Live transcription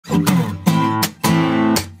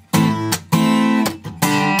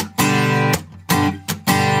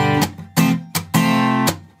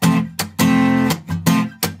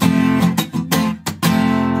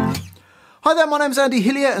Hi there, my name's Andy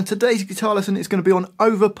Hillier and today's guitar lesson is going to be on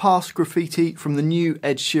Overpass Graffiti from the new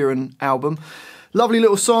Ed Sheeran album. Lovely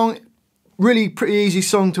little song, really pretty easy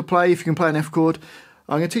song to play if you can play an F chord.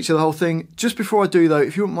 I'm going to teach you the whole thing. Just before I do though,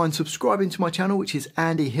 if you wouldn't mind subscribing to my channel, which is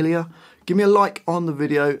Andy Hillier, give me a like on the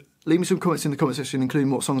video, leave me some comments in the comment section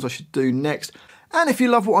including what songs I should do next. And if you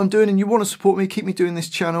love what I'm doing and you want to support me, keep me doing this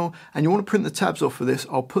channel, and you want to print the tabs off for this,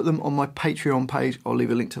 I'll put them on my Patreon page. I'll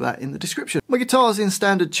leave a link to that in the description. My guitar's in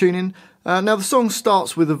standard tuning. Now the song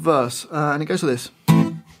starts with a verse, and it goes like this.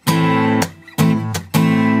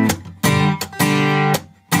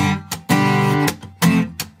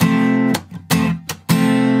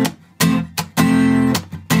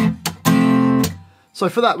 So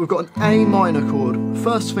for that we've got an A minor chord,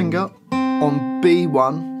 first finger on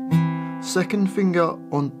B1, second finger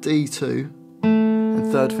on D2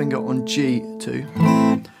 and third finger on G2. You're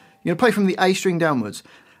going to play from the A string downwards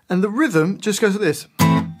and the rhythm just goes like this.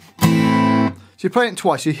 So you play it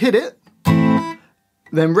twice, you hit it,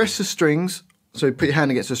 then rest the strings, so put your hand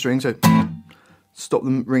against the string, so stop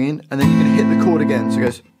them ringing, and then you're going to hit the chord again, so it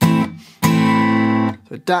goes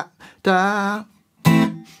so da, da.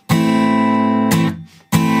 And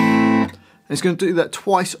it's going to do that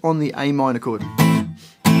twice on the A minor chord.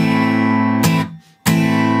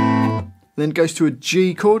 Then it goes to a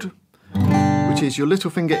G chord, which is your little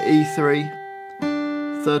finger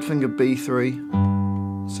E3, third finger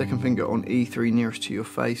B3, second finger on E3 nearest to your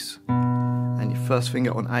face, and your first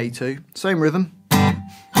finger on A2. Same rhythm.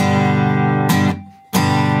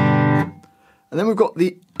 And then we've got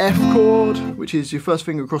the F chord, which is your first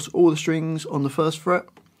finger across all the strings on the first fret,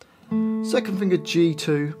 second finger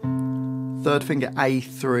G2, third finger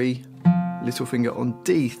A3, little finger on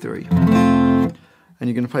D3. And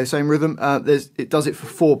you're going to play the same rhythm. It does it for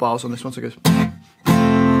 4 bars on this one, so it goes.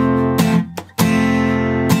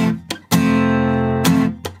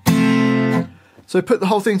 So put the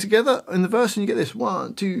whole thing together in the verse and you get this.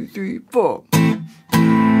 1, 2, 3, 4.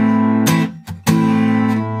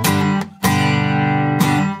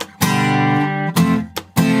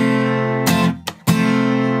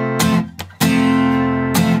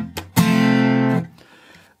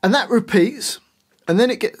 And that repeats. And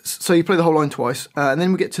then it gets, so you play the whole line twice, and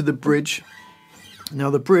then we get to the bridge. Now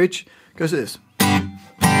the bridge goes like this.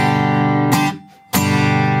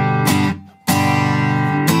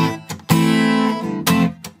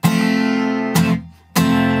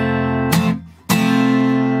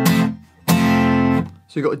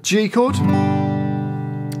 So you've got a G chord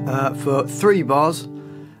for 3 bars,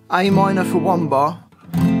 A minor for 1 bar,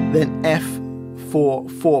 then F for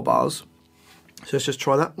 4 bars. So let's just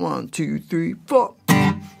try that. 1, 2, 3, 4.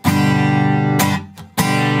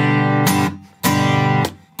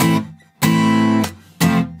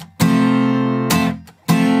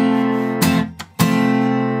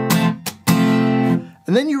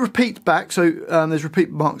 And then you repeat back, so there's repeat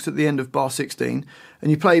marks at the end of bar 16,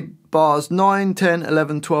 and you play bars 9, 10,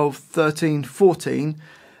 11, 12, 13, 14,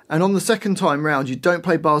 and on the second time round you don't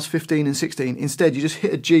play bars 15 and 16, instead you just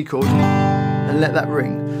hit a G chord and let that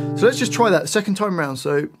ring. So let's just try that second time round,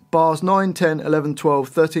 so bars 9, 10, 11, 12,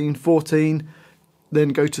 13, 14, then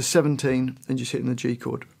go to 17 and just hitting the G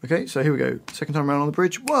chord. Okay, so here we go, second time round on the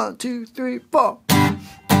bridge, 1, 2, 3, 4.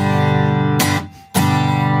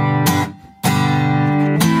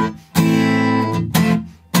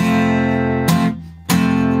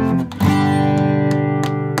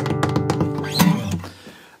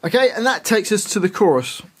 Okay, and that takes us to the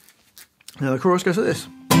chorus. Now the chorus goes like this.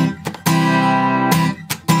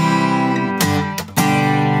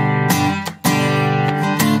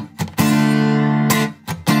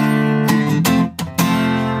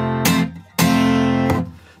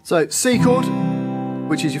 So C chord,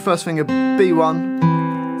 which is your first finger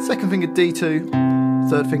B1, second finger D2,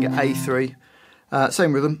 third finger A3,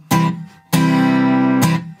 same rhythm.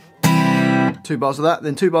 2 bars of that,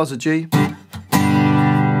 then 2 bars of G.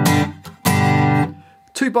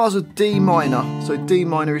 2 bars of D minor, so D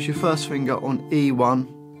minor is your first finger on E1,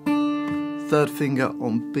 third finger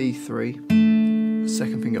on B3,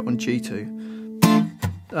 second finger on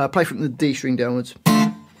G2. Play from the D string downwards.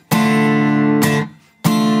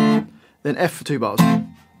 Then F for 2 bars.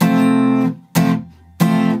 And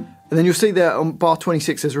then you'll see there on bar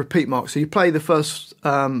 26 there's a repeat mark, so you play the first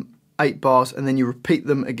 8 bars and then you repeat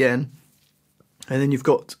them again. And then you've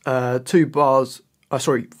got 4 bars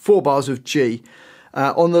of G.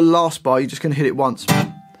 On the last bar, you're just going to hit it once,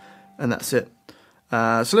 and that's it.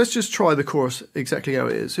 So let's just try the chorus exactly how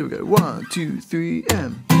it is. Here we go. 1, 2, 3,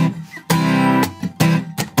 M.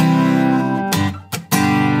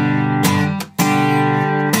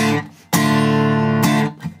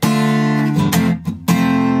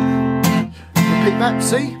 back,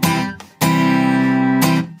 see?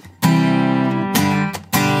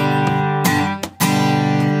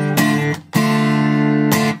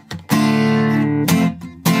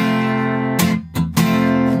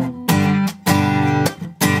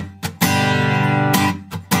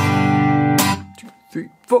 Three,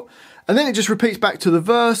 four, and then it just repeats back to the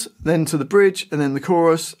verse, then to the bridge, and then the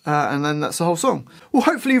chorus, and then that's the whole song. Well,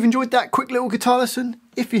 hopefully you've enjoyed that quick little guitar lesson.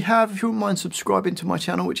 If you have, if you wouldn't mind subscribing to my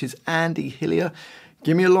channel, which is Andy Hillier,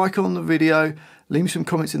 give me a like on the video, leave me some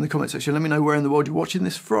comments in the comment section, let me know where in the world you're watching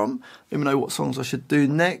this from, let me know what songs I should do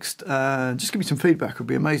next, just give me some feedback, it would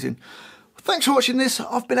be amazing. Well, thanks for watching this,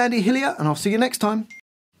 I've been Andy Hillier, and I'll see you next time.